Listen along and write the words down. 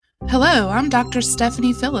Hello, I'm Dr.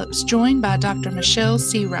 Stephanie Phillips, joined by Dr. Michelle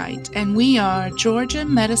Seawright, and we are Georgia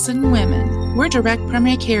Medicine Women. We're direct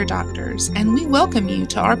primary care doctors, and we welcome you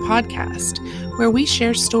to our podcast, where we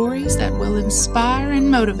share stories that will inspire and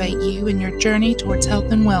motivate you in your journey towards health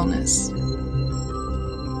and wellness.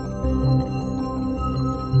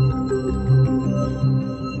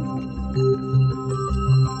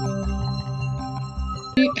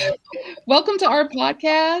 Welcome to our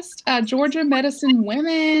podcast, Georgia Medicine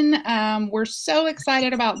Women. We're so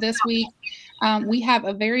excited about this week. We have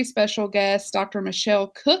a very special guest, Dr. Michelle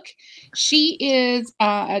Cooke. She is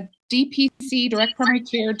a DPC, direct primary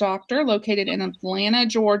care doctor, located in Atlanta,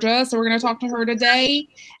 Georgia. So we're going to talk to her today.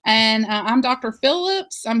 And I'm Dr.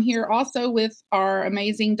 Phillips. I'm here also with our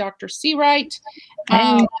amazing Dr. Seawright.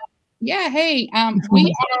 Hey.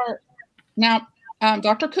 We are now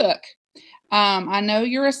Dr. Cooke. I know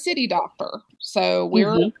you're a city doctor, so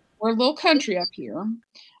we're a little country up here.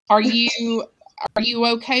 Are you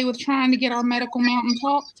okay with trying to get our medical mountain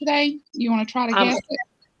talk today? You want to try to guess it?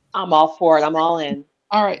 I'm all for it. I'm all in.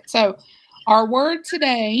 All right. So our word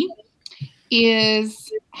today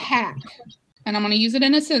is hack, and I'm going to use it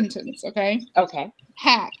in a sentence. Okay. Okay.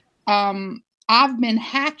 Hack. I've been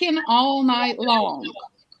hacking all night long.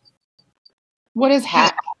 What is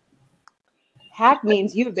hack? Hack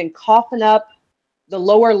means you've been coughing up the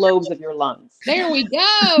lower lobes of your lungs. There we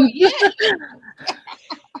go. Yeah.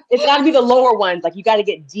 It's got to be the lower ones. Like, you got to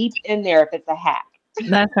get deep in there if it's a hack.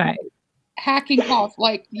 That's right. Hacking cough.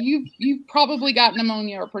 Like you've probably got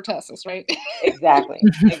pneumonia or pertussis, right? Exactly.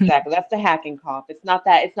 That's the hacking cough. It's not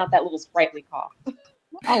that little sprightly cough.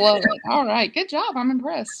 I love it. All right. Good job. I'm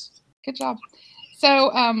impressed. Good job.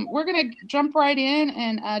 So we're going to jump right in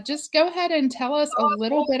and just go ahead and tell us a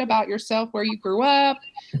little bit about yourself, where you grew up,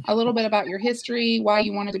 a little bit about your history, why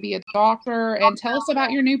you wanted to be a doctor, and tell us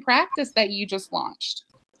about your new practice that you just launched.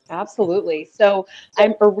 Absolutely. So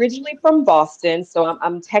I'm originally from Boston, so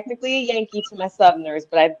I'm technically a Yankee to my Southerners,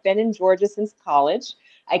 but I've been in Georgia since college.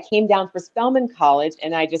 I came down for Spelman College,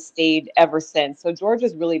 and I just stayed ever since. So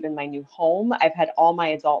Georgia's really been my new home. I've had all my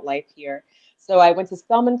adult life here. So I went to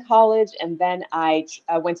Spelman College, and then I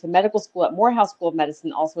went to medical school at Morehouse School of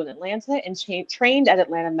Medicine, also in Atlanta, and trained at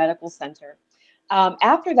Atlanta Medical Center.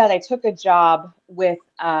 After that, I took a job with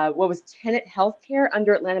what was Tenet Healthcare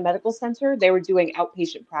under Atlanta Medical Center. They were doing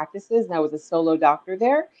outpatient practices, and I was a solo doctor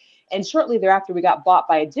there. And shortly thereafter, we got bought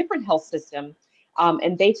by a different health system,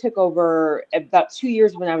 and they took over about 2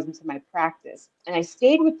 years when I was into my practice. And I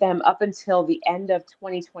stayed with them up until the end of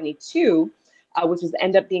 2022. Which was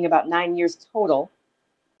end up being about 9 years total,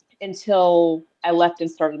 until I left and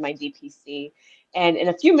started my DPC. And in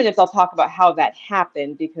a few minutes, I'll talk about how that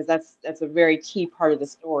happened, because that's a very key part of the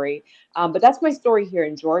story. But that's my story here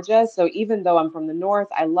in Georgia. So even though I'm from the north,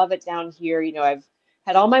 I love it down here. You know, I've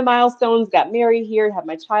had all my milestones, got married here, have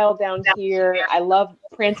my child down here. I love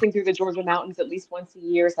prancing through the Georgia mountains at least once a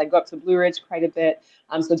year. So I go up to Blue Ridge quite a bit.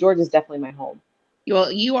 So Georgia's definitely my home.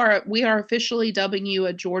 Well, we are officially dubbing you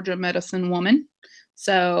a Georgia Medicine Woman.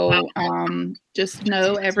 So just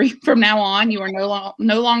know from now on, you are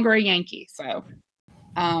no longer a Yankee. So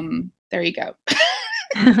there you go.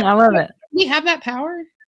 I love it. We have that power.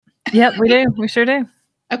 Yep, we do. We sure do.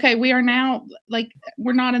 Okay, we are now,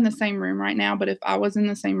 we're not in the same room right now, but if I was in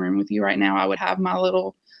the same room with you right now, I would have my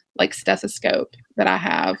little stethoscope that I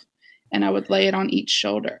have, and I would lay it on each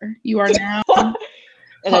shoulder. You are now.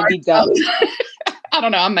 And I'd be done. I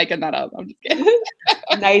don't know. I'm making that up. I'm just kidding.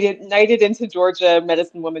 Knighted into Georgia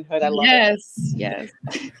medicine womanhood. I love it. Yes.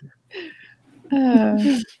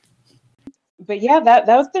 But yeah,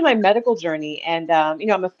 that's been my medical journey. And,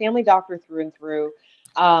 I'm a family doctor through and through.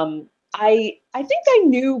 I think I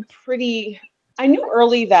knew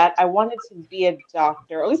early that I wanted to be a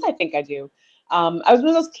doctor, or at least I think I do. I was one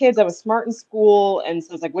of those kids. I was smart in school, and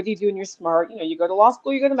so I was like, what do you do when you're smart? You know, you go to law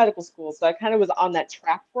school, you go to medical school. So I kind of was on that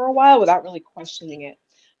track for a while without really questioning it.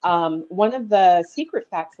 One of the secret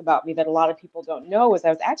facts about me that a lot of people don't know is I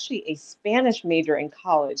was actually a Spanish major in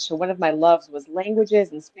college. So one of my loves was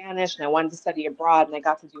languages and Spanish, and I wanted to study abroad, and I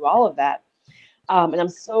got to do all of that. And I'm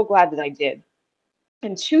so glad that I did.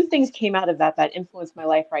 And two things came out of that influence my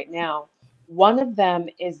life right now. One of them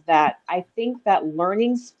is that I think that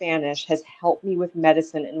learning Spanish has helped me with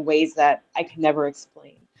medicine in ways that I can never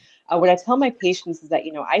explain. What I tell my patients is that,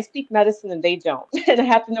 I speak medicine and they don't, and I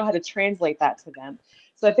have to know how to translate that to them.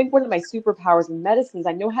 So I think one of my superpowers in medicine is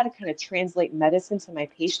I know how to kind of translate medicine to my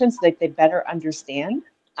patients so that they better understand.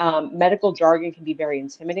 Medical jargon can be very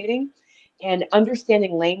intimidating. And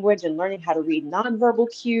understanding language and learning how to read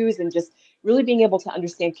nonverbal cues and just really being able to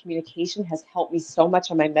understand communication has helped me so much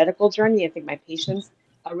on my medical journey. I think my patients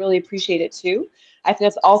I really appreciate it too. I think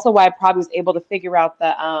that's also why I probably was able to figure out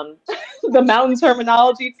the the mountain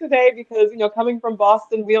terminology today because coming from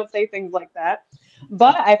Boston, we don't say things like that.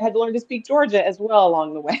 But I've had to learn to speak Georgia as well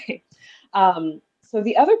along the way. So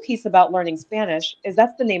the other piece about learning Spanish is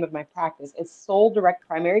that's the name of my practice. It's Sol Direct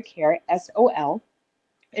Primary Care, SOL.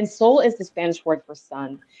 And Sol is the Spanish word for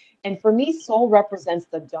sun. And for me, Sol represents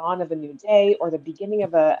the dawn of a new day or the beginning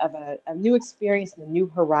of a new experience and a new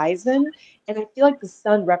horizon. And I feel like the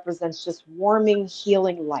sun represents just warming,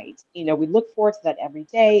 healing light. We look forward to that every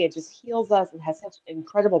day. It just heals us and has such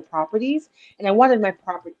incredible properties. And I wanted my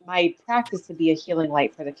practice to be a healing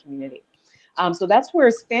light for the community. So that's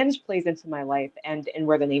where Spanish plays into my life and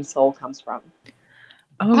where the name Sol comes from.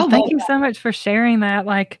 Oh, thank you so much for sharing that.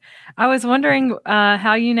 Like, I was wondering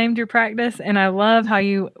how you named your practice, and I love how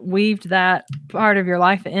you weaved that part of your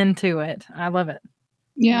life into it. I love it.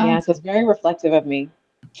 Yeah. So it's very reflective of me.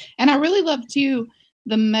 And I really love too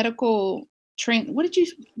the medical what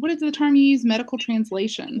is the term you use? Medical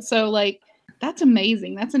translation. So like that's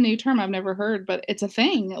amazing. That's a new term I've never heard, but it's a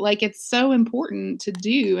thing. Like it's so important to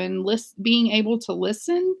do and being able to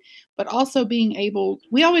listen, but also being able.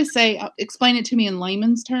 We always say, "Explain it to me in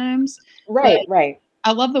layman's terms." Right, right.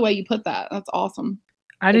 I love the way you put that. That's awesome.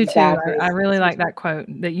 I do too. Exactly. I really like that quote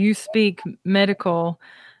that you speak medical,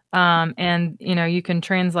 and you can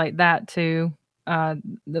translate that to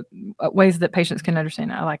the ways that patients can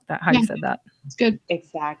understand it. I like that how you said that. It's good.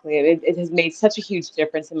 Exactly. It has made such a huge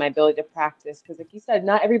difference in my ability to practice because, like you said,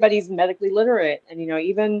 not everybody's medically literate, and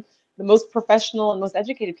even the most professional and most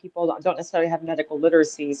educated people don't necessarily have medical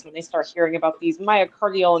literacy. So when they start hearing about these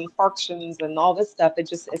myocardial infarctions and all this stuff, it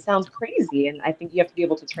sounds crazy. And I think you have to be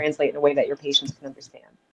able to translate in a way that your patients can understand.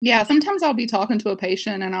 Yeah, sometimes I'll be talking to a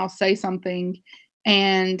patient and I'll say something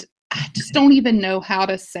and I just don't even know how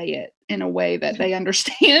to say it in a way that they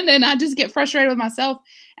understand. And I just get frustrated with myself.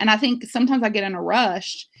 And I think sometimes I get in a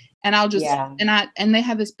rush and I'll just, and they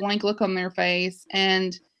have this blank look on their face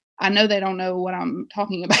and I know they don't know what I'm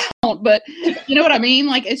talking about, but you know what I mean?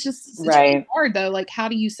 Like, it's really hard though. Like, how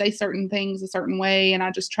do you say certain things a certain way? And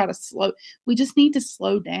I just try to we just need to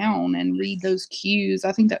slow down and read those cues.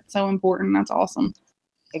 I think that's so important. That's awesome.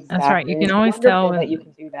 Exactly. That's right. You can always tell that you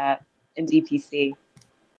can do that in DPC.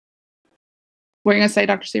 What are you gonna say,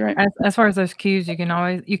 Dr. C? Right? As far as those cues, you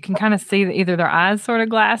can kind of see that either their eyes sort of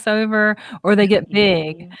glass over, or they get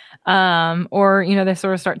big, or they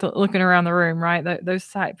sort of start looking around the room. Right? Those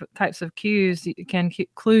types of cues can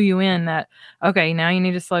clue you in that okay, now you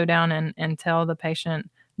need to slow down and tell the patient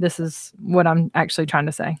this is what I'm actually trying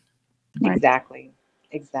to say. Right.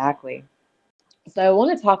 Exactly. So I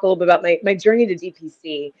want to talk a little bit about my journey to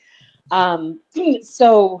DPC. I'm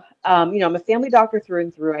a family doctor through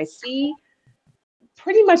and through. I see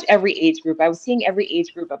pretty much every age group. I was seeing every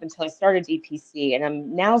age group up until I started DPC, and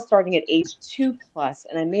I'm now starting at age 2+.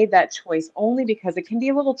 And I made that choice only because it can be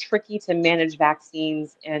a little tricky to manage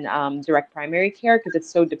vaccines and direct primary care because it's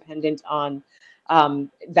so dependent on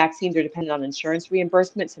vaccines are dependent on insurance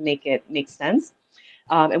reimbursement to make it make sense.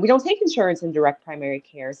 And we don't take insurance in direct primary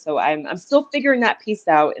care. So I'm still figuring that piece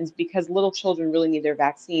out. And because little children really need their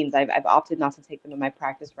vaccines, I've opted not to take them in my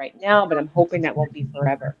practice right now, but I'm hoping that won't be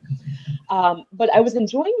forever. But I was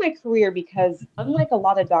enjoying my career because unlike a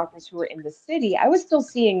lot of doctors who were in the city, I was still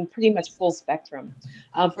seeing pretty much full spectrum.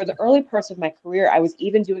 For the early parts of my career, I was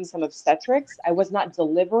even doing some obstetrics. I was not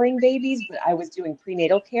delivering babies, but I was doing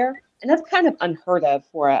prenatal care. And that's kind of unheard of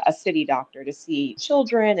for a city doctor to see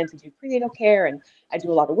children and to do prenatal care. And I do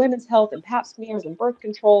a lot of women's health and pap smears and birth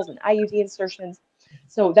controls and IUD insertions.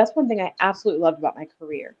 So that's one thing I absolutely loved about my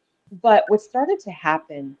career. But what started to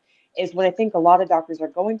happen is what I think a lot of doctors are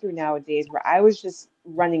going through nowadays, where I was just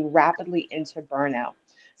running rapidly into burnout.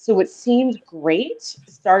 So what seemed great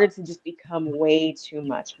started to just become way too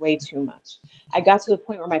much, way too much. I got to the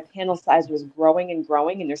point where my panel size was growing and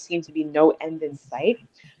growing, and there seemed to be no end in sight.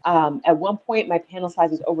 At one point, my panel size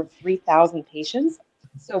was over 3,000 patients.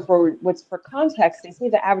 So for context, they say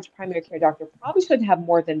the average primary care doctor probably should have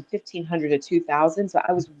more than 1,500 to 2,000. So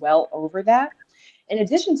I was well over that. In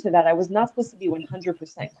addition to that, I was not supposed to be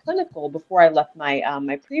 100% clinical before I left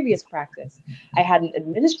my previous practice. I had an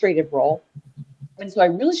administrative role, and so I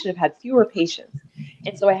really should have had fewer patients.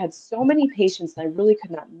 And so I had so many patients, and I really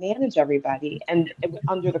could not manage everybody. And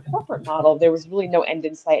under the corporate model, there was really no end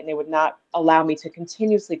in sight, and they would not allow me to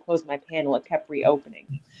continuously close my panel. It kept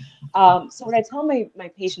reopening. So when I tell my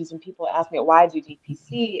patients and people ask me why I do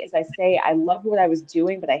DPC, is I say I loved what I was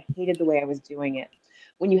doing, but I hated the way I was doing it.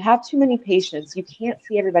 When you have too many patients, you can't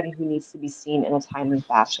see everybody who needs to be seen in a timely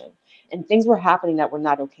fashion. And things were happening that were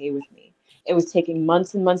not okay with me. It was taking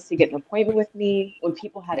months and months to get an appointment with me. When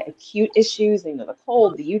people had acute issues, the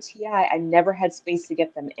cold, the UTI, I never had space to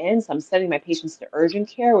get them in. So I'm sending my patients to urgent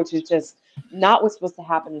care, which is just not what's supposed to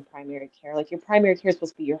happen in primary care. Like, your primary care is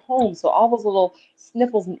supposed to be your home. So all those little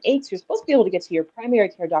sniffles and aches, you're supposed to be able to get to your primary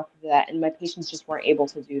care doctor for that. And my patients just weren't able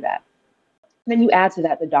to do that. Then you add to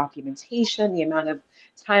that the documentation, the amount of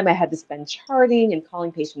time I had to spend charting and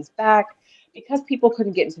calling patients back. Because people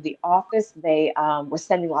couldn't get into the office, they were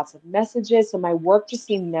sending lots of messages. So my work just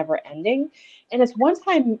seemed never ending. And it's one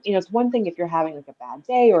time, it's one thing if you're having like a bad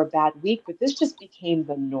day or a bad week, but this just became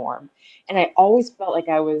the norm. And I always felt like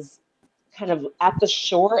I was kind of at the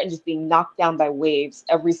shore and just being knocked down by waves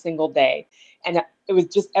every single day. And it was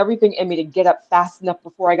just everything in me to get up fast enough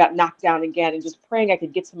before I got knocked down again, and just praying I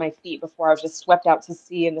could get to my feet before I was just swept out to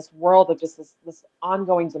sea in this world of just this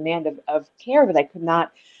ongoing demand of care that I could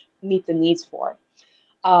not meet the needs for.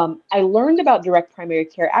 I learned about direct primary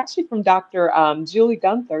care actually from Dr. Julie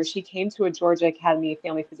Gunther. She came to a Georgia Academy of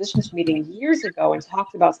Family Physicians meeting years ago and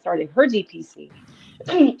talked about starting her DPC.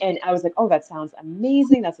 And I was like, oh, that sounds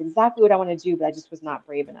amazing. That's exactly what I want to do, but I just was not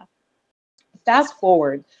brave enough. Fast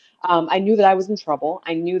forward, I knew that I was in trouble.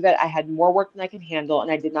 I knew that I had more work than I could handle,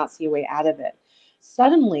 and I did not see a way out of it.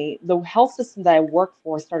 Suddenly, the health system that I worked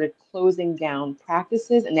for started closing down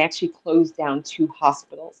practices, and they actually closed down 2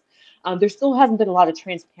 hospitals. There still hasn't been a lot of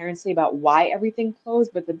transparency about why everything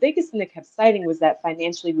closed, but the biggest thing they kept citing was that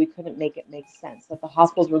financially we couldn't make it make sense, that the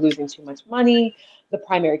hospitals were losing too much money. The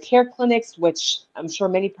primary care clinics, which I'm sure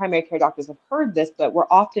many primary care doctors have heard this, but we're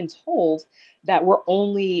often told that we're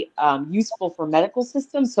only useful for medical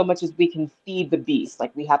systems so much as we can feed the beast.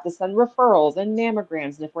 Like, we have to send referrals and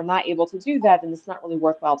mammograms, and if we're not able to do that, then it's not really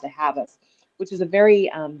worthwhile to have us, which is a very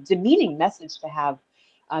demeaning message to have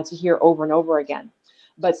to hear over and over again.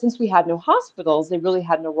 But since we had no hospitals, they really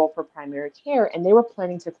had no role for primary care, and they were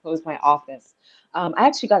planning to close my office. I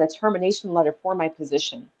actually got a termination letter for my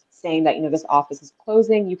position saying that, this office is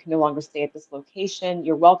closing. You can no longer stay at this location.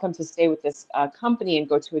 You're welcome to stay with this company and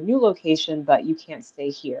go to a new location, but you can't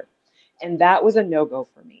stay here. And that was a no-go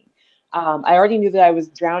for me. I already knew that I was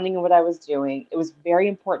drowning in what I was doing. It was very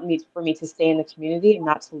important for me to stay in the community and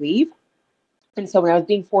not to leave. And so when I was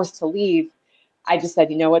being forced to leave, I just said,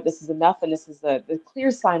 you know what, this is enough. And this is the clear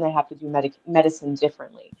sign I have to do medicine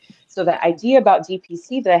differently. So the idea about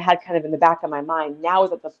DPC that I had kind of in the back of my mind now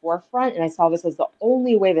is at the forefront. And I saw this as the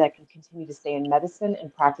only way that I can continue to stay in medicine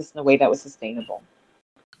and practice in a way that was sustainable.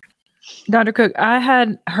 Dr. Cooke, I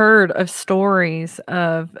had heard of stories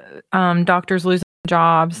of doctors losing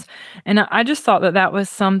jobs, and I just thought that was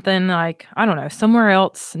something like, I don't know, somewhere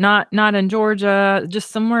else, not in Georgia, just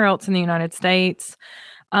somewhere else in the United States.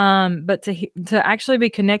 But to actually be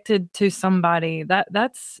connected to somebody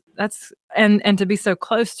that's and to be so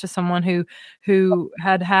close to someone who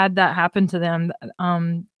had that happen to them,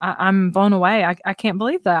 I'm blown away. I can't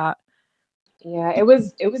believe that. Yeah, it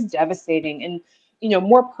was devastating. And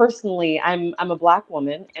more personally, I'm a Black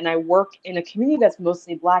woman, and I work in a community that's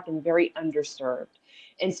mostly Black and very underserved.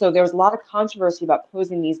 And so there was a lot of controversy about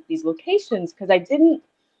closing these locations because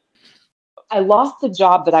I lost the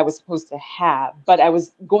job that I was supposed to have, but I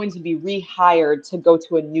was going to be rehired to go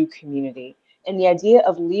to a new community. And the idea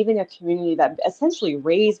of leaving a community that essentially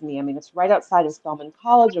raised me, I mean, it's right outside of Spelman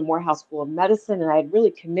College and Morehouse School of Medicine, and I had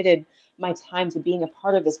really committed my time to being a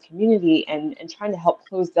part of this community and trying to help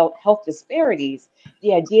close health disparities.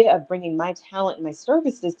 The idea of bringing my talent and my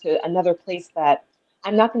services to another place that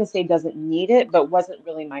I'm not going to say doesn't need it, but wasn't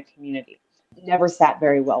really my community, never sat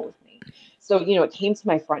very well with me. So, it came to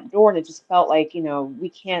my front door, and it just felt like,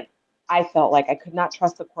 I felt like I could not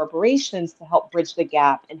trust the corporations to help bridge the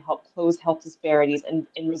gap and help close health disparities and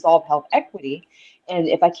resolve health equity. And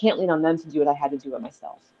if I can't lean on them to do it, I had to do it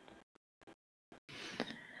myself.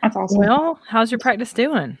 That's awesome. Well, how's your practice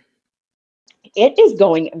doing? It is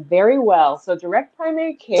going very well. So direct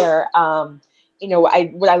primary care,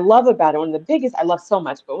 what I love about it, one of the biggest, I love so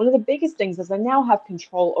much, but one of the biggest things is I now have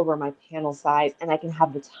control over my panel size, and I can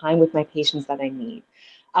have the time with my patients that I need.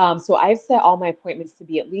 So I've set all my appointments to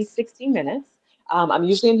be at least 60 minutes. I'm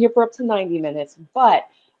usually in here for up to 90 minutes, but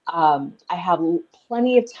I have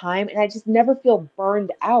plenty of time, and I just never feel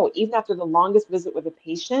burned out. Even after the longest visit with a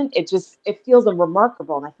patient, it feels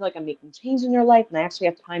remarkable, and I feel like I'm making change in their life, and I actually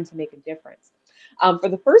have time to make a difference. For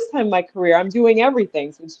the first time in my career, I'm doing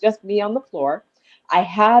everything, so it's just me on the floor. I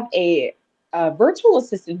have a virtual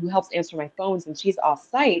assistant who helps answer my phones, and she's off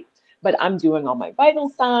site, but I'm doing all my vital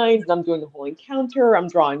signs, and I'm doing the whole encounter, I'm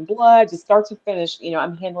drawing blood, just start to finish,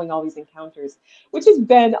 I'm handling all these encounters, which has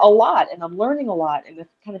been a lot, and I'm learning a lot, and I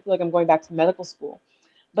kind of feel like I'm going back to medical school.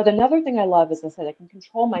 But another thing I love is, I said, I can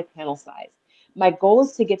control my panel size. My goal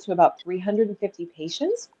is to get to about 350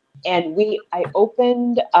 patients. And I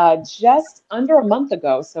opened just under a month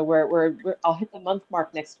ago. So I'll hit the month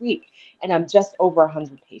mark next week. And I'm just over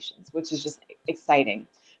 100 patients, which is just exciting.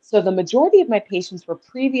 So the majority of my patients were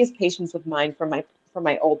previous patients of mine from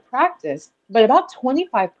my old practice, but about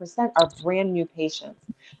 25% are brand new patients.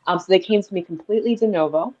 So they came to me completely de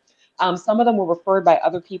novo. Some of them were referred by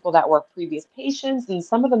other people that were previous patients, and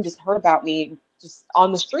some of them just heard about me just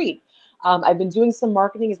on the street. I've been doing some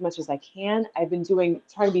marketing as much as I can. I've been trying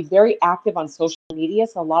to be very active on social media,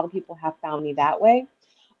 so a lot of people have found me that way.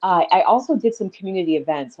 I also did some community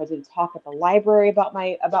events. So I did a talk at the library about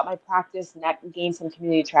my practice, and that gained some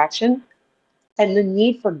community traction. And the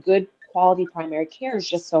need for good quality primary care is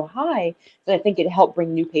just so high that I think it helped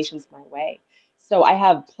bring new patients my way. So I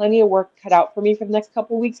have plenty of work cut out for me for the next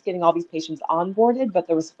couple of weeks getting all these patients onboarded, but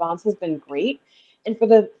the response has been great. And for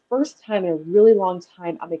the first time in a really long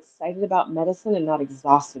time, I'm excited about medicine and not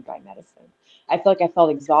exhausted by medicine. I feel like I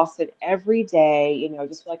felt exhausted every day,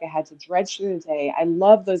 just feel like I had to dredge through the day. I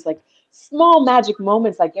love those like small magic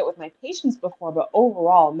moments I get with my patients before, but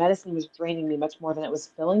overall, medicine was draining me much more than it was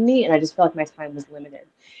filling me, and I just felt like my time was limited.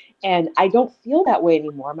 And I don't feel that way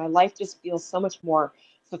anymore. My life just feels so much more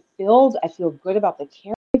fulfilled. I feel good about the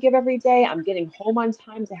care I give every day. I'm getting home on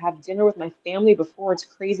time to have dinner with my family before it's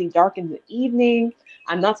crazy dark in the evening.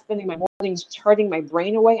 I'm not spending my mornings charting my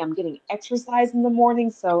brain away. I'm getting exercise in the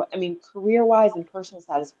morning. So, I mean, career-wise and personal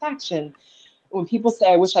satisfaction, when people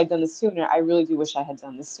say I wish I'd done this sooner, I really do wish I had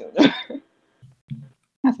done this sooner.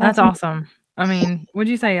 That's awesome. I mean, would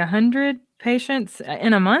you say 100 patients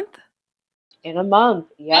in a month? In a month,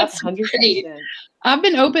 yep, That's 100 great. patients. I've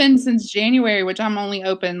been open since January, which I'm only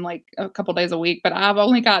open like a couple days a week, but I've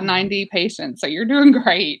only got 90 patients. So you're doing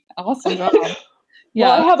great. Awesome job. Well, I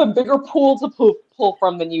Yeah, have a bigger pool to pull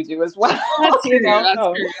from than you do as well. that's true. That's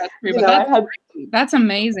So, true. That's true. But I had. that's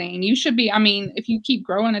amazing. You should be. I mean, if you keep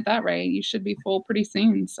growing at that rate, you should be full pretty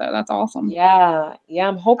soon. So that's awesome. Yeah, yeah.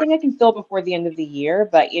 I'm hoping I can fill before the end of the year,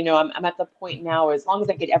 but I'm at the point now, as long as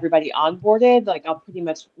I get everybody onboarded, like I'll pretty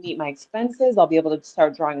much meet my expenses. I'll be able to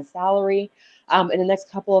start drawing a salary in the next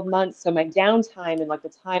couple of months. So my downtime and like the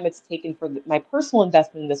time it's taken for my personal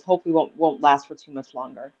investment in this hopefully won't last for too much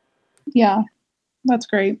longer. Yeah, that's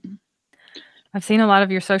great. I've seen a lot of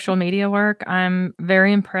your social media work. I'm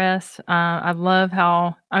very impressed. I love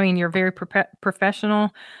how, I mean, you're very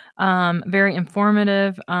professional, very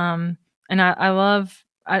informative, and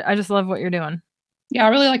I just love what you're doing. Yeah, I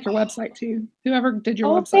really like your website too. Whoever did your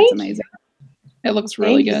Oh, website's thank you. amazing. It looks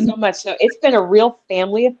really Thank you good. so much. So it's been a real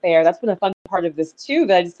family affair. That's been a fun part of this too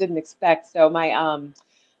that I just didn't expect. So my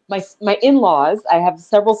in-laws, I have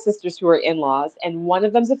several sisters who are in-laws, and one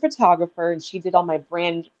of them's a photographer, and she did all my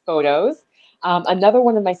brand photos. Another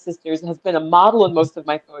one of my sisters has been a model in most of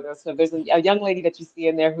my photos. So there's a young lady that you see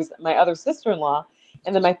in there who's my other sister-in-law.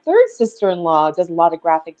 And then my third sister-in-law does a lot of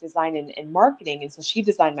graphic design and marketing, and so she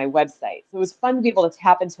designed my website. So it was fun to be able to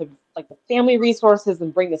tap into like the family resources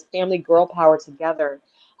and bring this family girl power together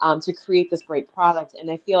to create this great product. And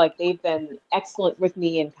I feel like they've been excellent with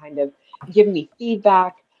me and kind of giving me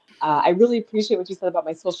feedback. I really appreciate what you said about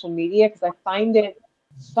my social media because I find it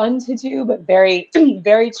fun to do, but very,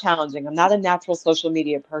 very challenging. I'm not a natural social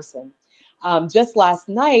media person. Just last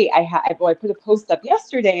night, I put a post up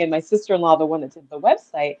yesterday, and my sister-in-law, the one that did the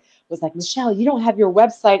website, was like, Michelle, you don't have your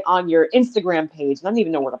website on your Instagram page. And I don't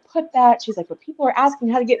even know where to put that. She's like, but people are asking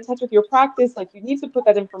how to get in touch with your practice. Like, you need to put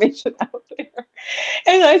that information out there.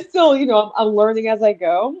 And I still, I'm learning as I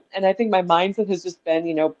go. And I think my mindset has just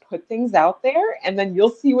been, put things out there, and then you'll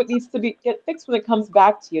see what needs to get fixed when it comes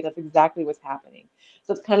back to you. That's exactly what's happening.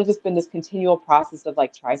 So it's kind of just been this continual process of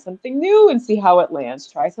like, try something new and see how it lands.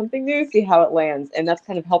 Try something new, see how it lands. And that's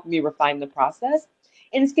kind of helping me refine the process.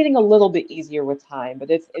 And it's getting a little bit easier with time, but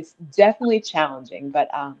it's definitely challenging. But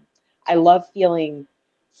I love feeling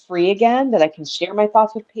free again, that I can share my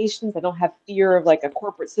thoughts with patients. I don't have fear of like a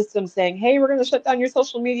corporate system saying, hey, we're going to shut down your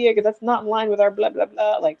social media because that's not in line with our blah, blah,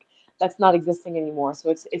 blah. Like that's not existing anymore. So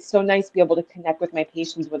it's so nice to be able to connect with my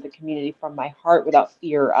patients, with the community from my heart without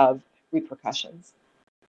fear of repercussions.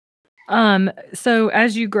 So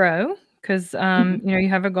as you grow, because you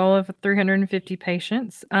have a goal of 350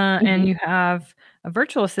 patients, and you have a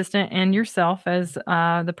virtual assistant and yourself as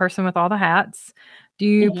the person with all the hats. Do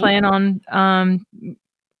you plan on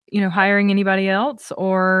hiring anybody else,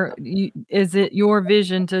 or is it your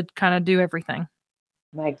vision to kind of do everything?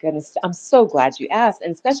 My goodness, I'm so glad you asked.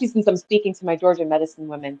 And especially since I'm speaking to my Georgia medicine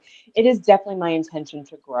women, it is definitely my intention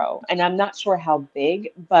to grow. And I'm not sure how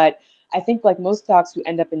big, but I think like most docs who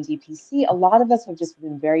end up in DPC, a lot of us have just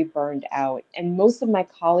been very burned out. And most of my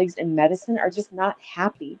colleagues in medicine are just not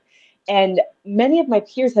happy. And many of my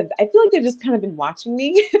peers I feel like they've just kind of been watching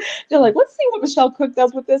me. They're like, let's see what Michelle Cooke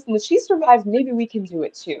does with this. And if she survives, maybe we can do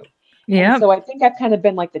it too. And Yep. so I think I've kind of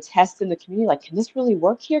been like the test in the community, like, can this really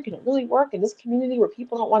work here? Can it really work in this community where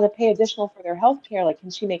people don't want to pay additional for their health care? Like, can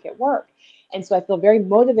she make it work? And so I feel very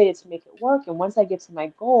motivated to make it work. And once I get to my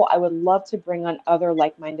goal, I would love to bring on other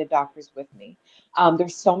like-minded doctors with me.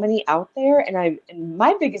 There's so many out there, and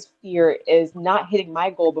my biggest fear is not hitting my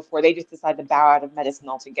goal before they just decide to bow out of medicine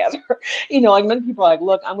altogether. Like many people are like,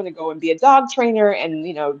 look, I'm going to go and be a dog trainer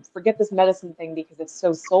and forget this medicine thing because it's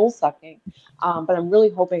so soul sucking. But I'm really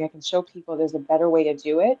hoping I can show people there's a better way to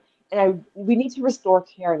do it. And we need to restore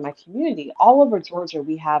care in my community. All over Georgia,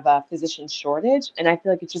 we have a physician shortage, and I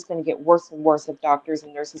feel like it's just going to get worse and worse if doctors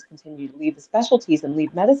and nurses continue to leave the specialties and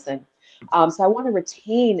leave medicine. So I want to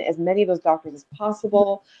retain as many of those doctors as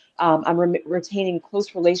possible. I'm retaining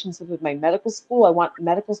close relationships with my medical school. I want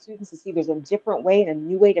medical students to see there's a different way and a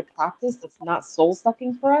new way to practice that's not soul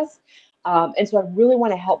sucking for us. And so I really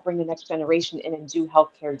want to help bring the next generation in and do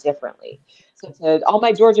healthcare differently. So to all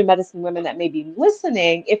my Georgia medicine women that may be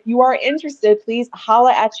listening, if you are interested, please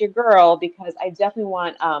holla at your girl, because I definitely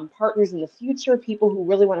want partners in the future, people who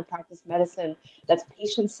really want to practice medicine that's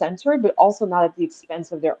patient-centered, but also not at the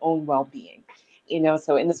expense of their own well-being.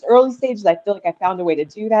 So in this early stages, I feel like I found a way to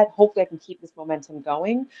do that. Hopefully I can keep this momentum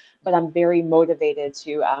going, but I'm very motivated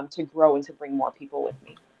to grow and to bring more people with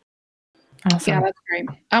me. Awesome. Yeah, that's great.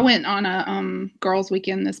 I went on a girls'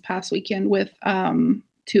 weekend this past weekend with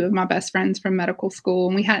two of my best friends from medical school,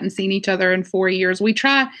 and we hadn't seen each other in 4 years. We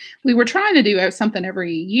were trying to do something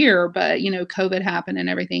every year, but COVID happened and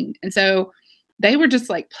everything, and so they were just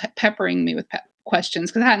like peppering me with questions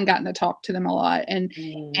because I hadn't gotten to talk to them a lot, and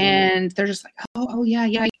they're just like, oh yeah,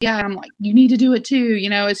 and I'm like, you need to do it too.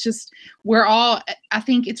 It's just I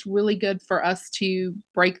think it's really good for us to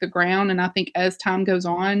break the ground, and I think as time goes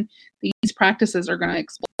on, these practices are going to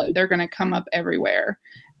explode. They're going to come up everywhere.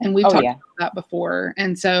 And we've talked about that before.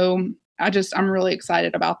 And so I'm really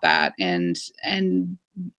excited about that. And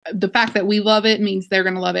the fact that we love it means they're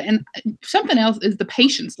going to love it. And something else is the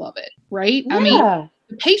patients love it, right? Yeah. I mean,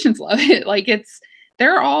 the patients love it. Like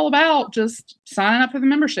they're all about just signing up for the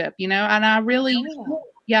membership, and I really,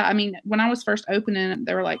 I mean, when I was first opening,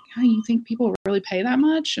 they were like, oh, you think people really pay that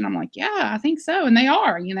much? And I'm like, yeah, I think so. And they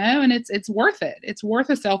are, and it's worth it. It's worth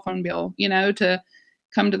a cell phone bill, to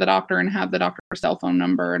come to the doctor and have the doctor's cell phone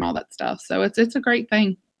number and all that stuff. So it's a great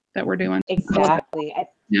thing that we're doing. Exactly.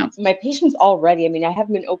 My patients already, I mean, I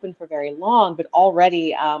haven't been open for very long, but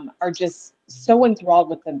already are just so enthralled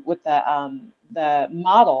with the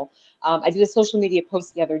model. I did a social media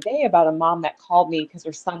post the other day about a mom that called me because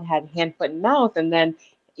her son had hand, foot, and mouth, and then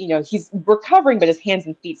he's recovering, but his hands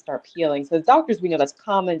and feet start peeling. So as doctors, we know that's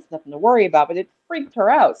common. It's nothing to worry about, but it freaked her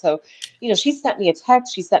out. So, she sent me a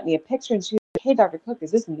text, she sent me a picture, and she was like, hey, Dr. Cooke,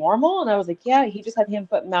 is this normal? And I was like, yeah, he just had hand,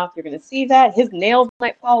 foot, and mouth. You're going to see that. His nails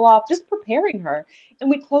might fall off, just preparing her. And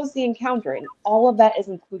we closed the encounter, and all of that is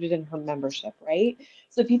included in her membership, right?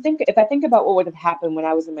 So if I think about what would have happened when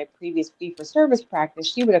I was in my previous fee-for-service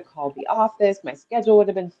practice, she would have called the office. My schedule would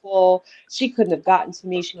have been full. She couldn't have gotten to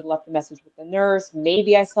me. She would have left a message with the nurse.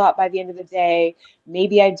 Maybe I saw it by the end of the day.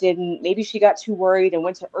 Maybe I didn't. Maybe she got too worried and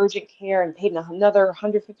went to urgent care and paid another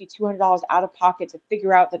 $150, $200 out of pocket to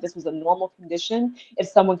figure out that this was a normal condition if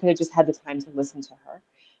someone could have just had the time to listen to her.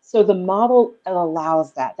 So the model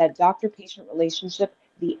allows that doctor-patient relationship,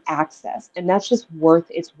 the access, and that's just worth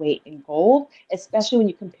its weight in gold, especially when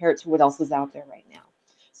you compare it to what else is out there right now.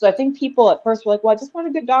 So I think people at first were like, well, I just want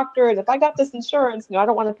a good doctor, and if I got this insurance, I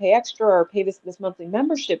don't want to pay extra or pay this monthly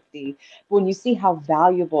membership fee. But when you see how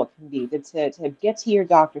valuable it can be to get to your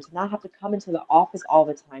doctor, to not have to come into the office all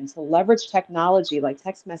the time, to leverage technology like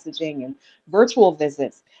text messaging and virtual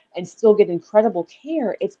visits and still get incredible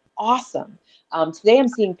care, it's awesome. Today I'm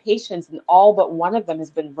seeing patients and all but one of them has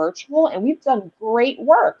been virtual, and we've done great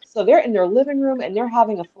work. So they're in their living room and they're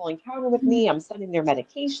having a full encounter with me. I'm sending their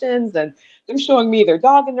medications and they're showing me their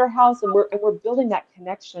dog in their house, and we're building that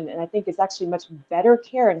connection. And I think it's actually much better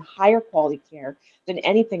care and higher quality care than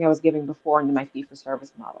anything I was giving before into my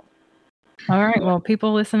fee-for-service model. All right. Well,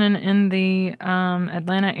 people listening in the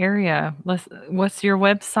Atlanta area, what's your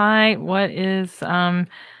website? What is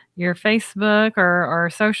your Facebook or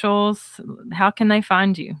socials? How can they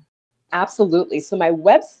find you? Absolutely. So my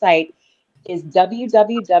website is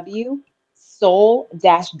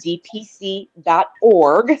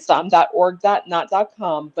www.sol-dpc.org. So I'm .org, not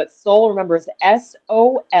 .com, but Sol, remember, is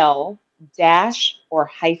SOL -dpc.org.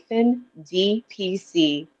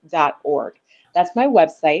 That's my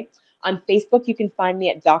website. On Facebook, you can find me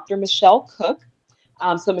at Dr. Michelle Cooke.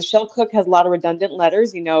 So Michelle Cooke has a lot of redundant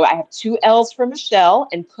letters. You know, I have 2 L's for Michelle,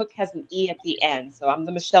 and Cooke has an E at the end. So I'm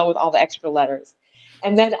the Michelle with all the extra letters.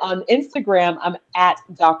 And then on Instagram, I'm at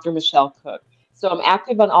Dr. Michelle Cooke. So I'm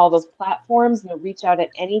active on all those platforms and reach out at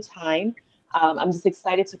any time. I'm just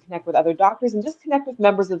excited to connect with other doctors and just connect with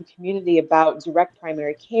members of the community about direct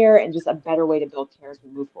primary care and just a better way to build care as we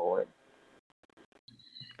move forward.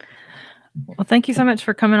 Well, thank you so much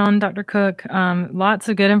for coming on, Dr. Cooke. Lots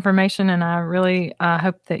of good information, and I really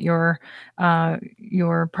hope that your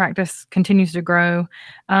practice continues to grow.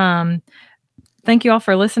 Thank you all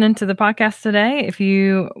for listening to the podcast today. If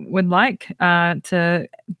you would like to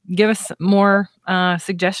give us more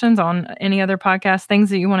suggestions on any other podcast, things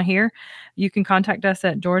that you want to hear, you can contact us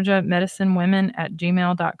at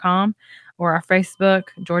georgiamedicinewomen@gmail.com or our Facebook,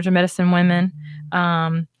 Georgia Medicine Women.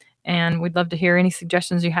 And we'd love to hear any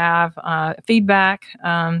suggestions you have, feedback.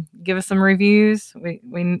 Give us some reviews. We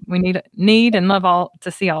need and love all to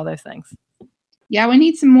see all those things. Yeah, we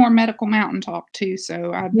need some more medical mountain talk too.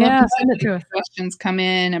 So I'd love to send it to us. Questions come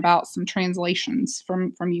in about some translations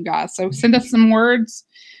from you guys. So send us some words,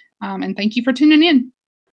 and thank you for tuning in.